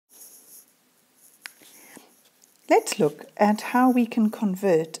Let's look at how we can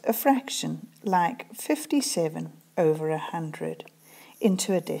convert a fraction like 57 over 100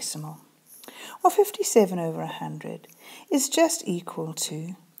 into a decimal. Well, 57 over 100 is just equal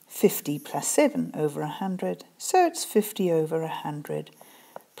to 50 plus 7 over 100, so it's 50 over 100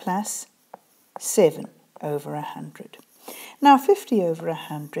 plus 7 over 100. Now 50 over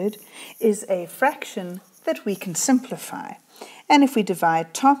 100 is a fraction that we can simplify, and if we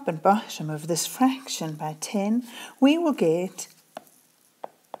divide top and bottom of this fraction by 10, we will get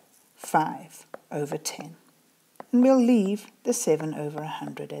 5 over 10. And we'll leave the 7 over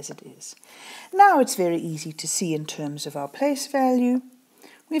 100 as it is. Now it's very easy to see in terms of our place value.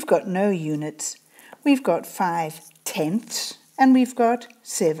 We've got no units, we've got 5/10ths, and we've got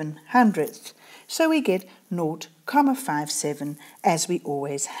 7/100ths. So we get 0.57 as we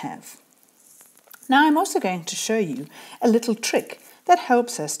always have. Now I'm also going to show you a little trick that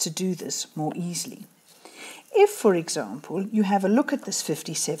helps us to do this more easily. If, for example, you have a look at this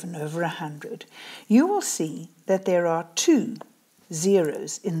 57 over 100, you will see that there are 2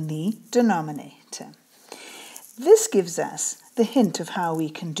 zeros in the denominator. This gives us the hint of how we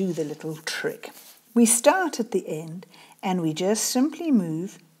can do the little trick. We start at the end and we just simply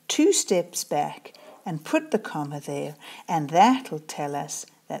move 2 steps back and put the comma there, and that'll tell us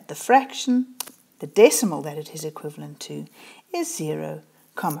that the fraction, the decimal that it is equivalent to, is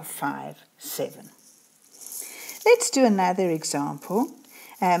 0.57. Let's do another example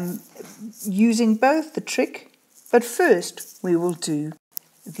using both the trick, but first we will do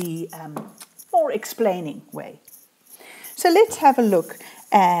the more explaining way. So let's have a look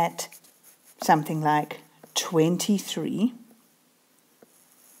at something like 23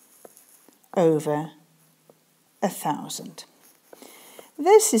 over 1,000.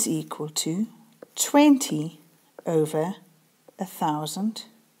 This is equal to 20 over 1,000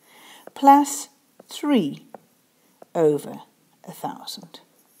 plus 3 over 1,000.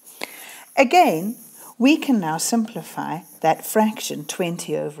 Again, we can now simplify that fraction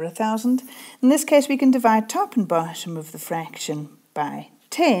 20 over 1,000. In this case, we can divide top and bottom of the fraction by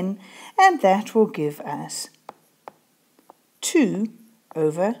 10, and that will give us 2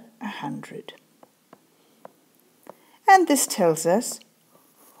 over 100. And this tells us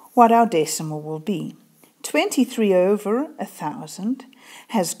what our decimal will be. 23 over 1,000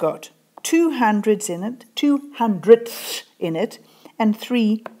 has got 2 hundredths in it, 200ths in it, and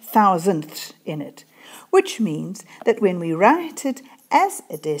 3 thousandths in it, which means that when we write it as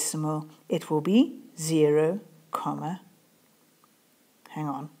a decimal, it will be 0, hang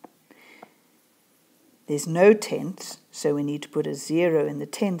on. There's no tenths, so we need to put a 0 in the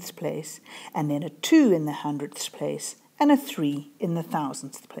tenths place, and then a 2 in the hundredths place, and a 3 in the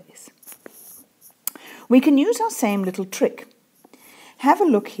thousandths place. We can use our same little trick. Have a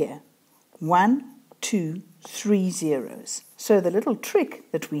look here. 1, 2, 3 zeros. So the little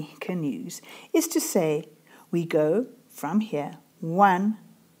trick that we can use is to say we go from here 1,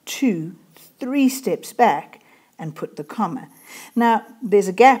 2, 3 steps back and put the comma. Now there's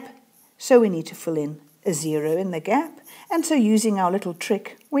a gap, so we need to fill in a 0 in the gap, and so using our little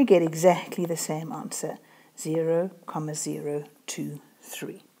trick we get exactly the same answer,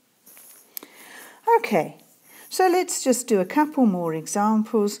 0,023. Okay, so let's just do a couple more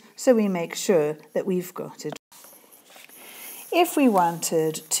examples so we make sure that we've got it. If we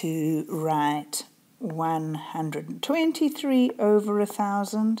wanted to write 123 over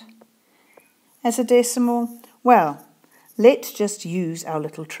 1,000 as a decimal, well, let's just use our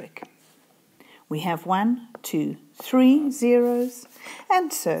little trick. We have 1, 2, 3 zeros,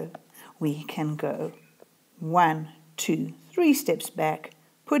 and so we can go 1, 2, 3 steps back,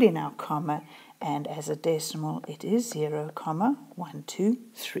 put in our comma, and as a decimal it is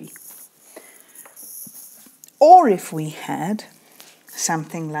 0,123. Or if we had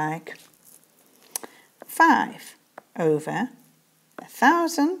something like 5 over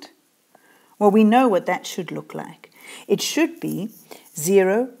 1,000, well, we know what that should look like. It should be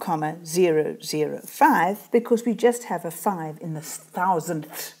 0,005 because we just have a 5 in the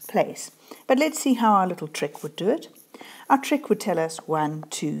thousandth place. But let's see how our little trick would do it. Our trick would tell us 1,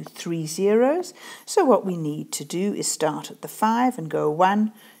 2, 3 zeros. So what we need to do is start at the 5 and go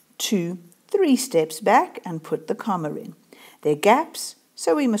 1, 2, 3 steps back and put the comma in. They're gaps,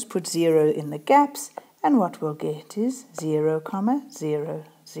 so we must put 0 in the gaps, and what we'll get is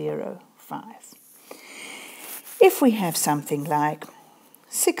 0,005. If we have something like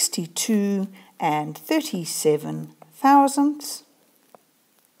 62 and 37 thousandths,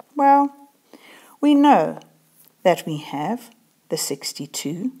 well, we know that we have the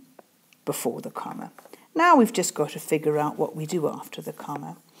 62 before the comma. Now we've just got to figure out what we do after the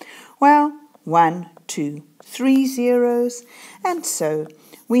comma. Well, 1, 2, 3 zeros, and so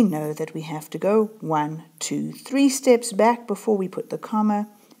we know that we have to go 1, 2, 3 steps back before we put the comma,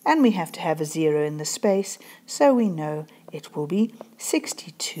 and we have to have a 0 in the space, so we know it will be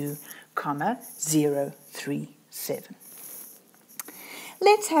 62,037.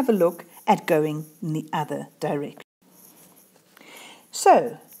 Let's have a look at going in the other direction.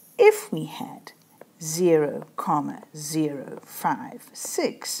 So, if we had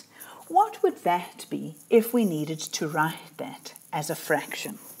 0,056, what would that be if we needed to write that as a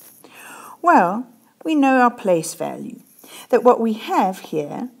fraction? Well, we know our place value, that what we have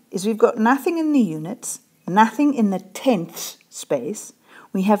here is we've got nothing in the units, nothing in the tenths space,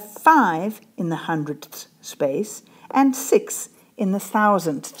 we have 5 in the hundredths space, and 6 in the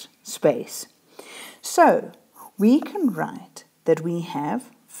thousandths space. So, we can write that we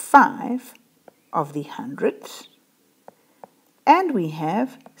have 5 of the hundredths, and we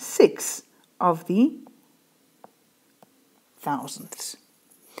have 6 of the thousandths.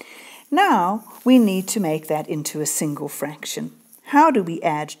 Now we need to make that into a single fraction. How do we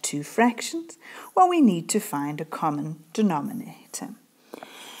add two fractions? Well, we need to find a common denominator.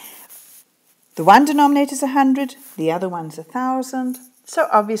 The one denominator is 100, the other one's 1,000. So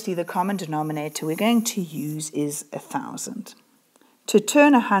obviously the common denominator we're going to use is 1,000. To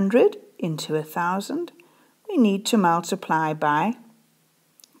turn 100 into 1,000, we need to multiply by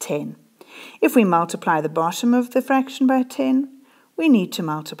 10. If we multiply the bottom of the fraction by 10, we need to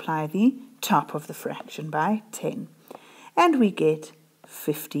multiply the top of the fraction by 10. And we get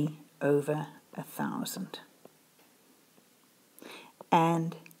 50 over 1,000.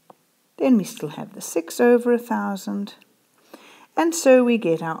 And then we still have the 6 over 1,000. And so we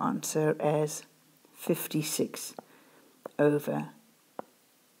get our answer as 56 over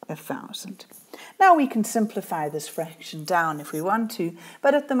 1,000. Now we can simplify this fraction down if we want to,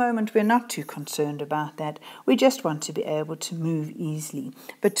 but at the moment we're not too concerned about that. We just want to be able to move easily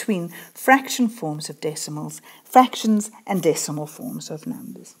between fraction forms of decimals, fractions and decimal forms of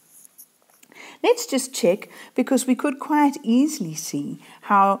numbers. Let's just check, because we could quite easily see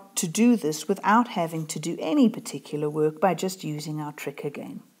how to do this without having to do any particular work by just using our trick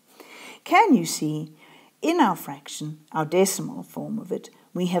again. Can you see in our fraction, our decimal form of it,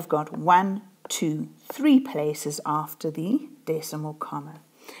 we have got 1, 2, 3 places after the decimal comma.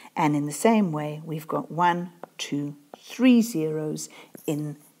 And in the same way, we've got 1, 2, 3 zeros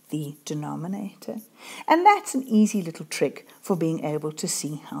in the denominator. And that's an easy little trick for being able to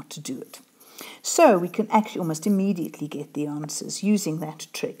see how to do it. So we can actually almost immediately get the answers using that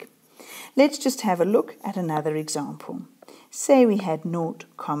trick. Let's just have a look at another example. Say we had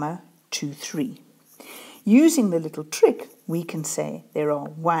 0,23. Using the little trick, we can say there are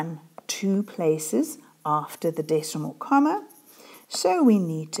 1, 2 places after the decimal comma, so we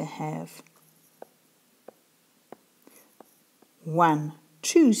need to have 1,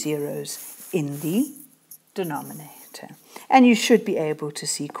 2 zeros in the denominator. And you should be able to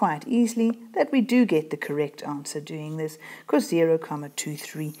see quite easily that we do get the correct answer doing this, because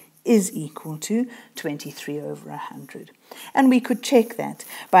 0,23 is equal to 23 over 100. And we could check that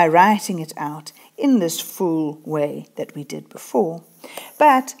by writing it out in this full way that we did before.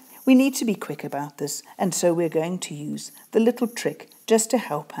 But we need to be quick about this, and so we're going to use the little trick just to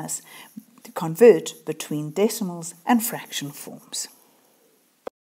help us convert between decimals and fraction forms.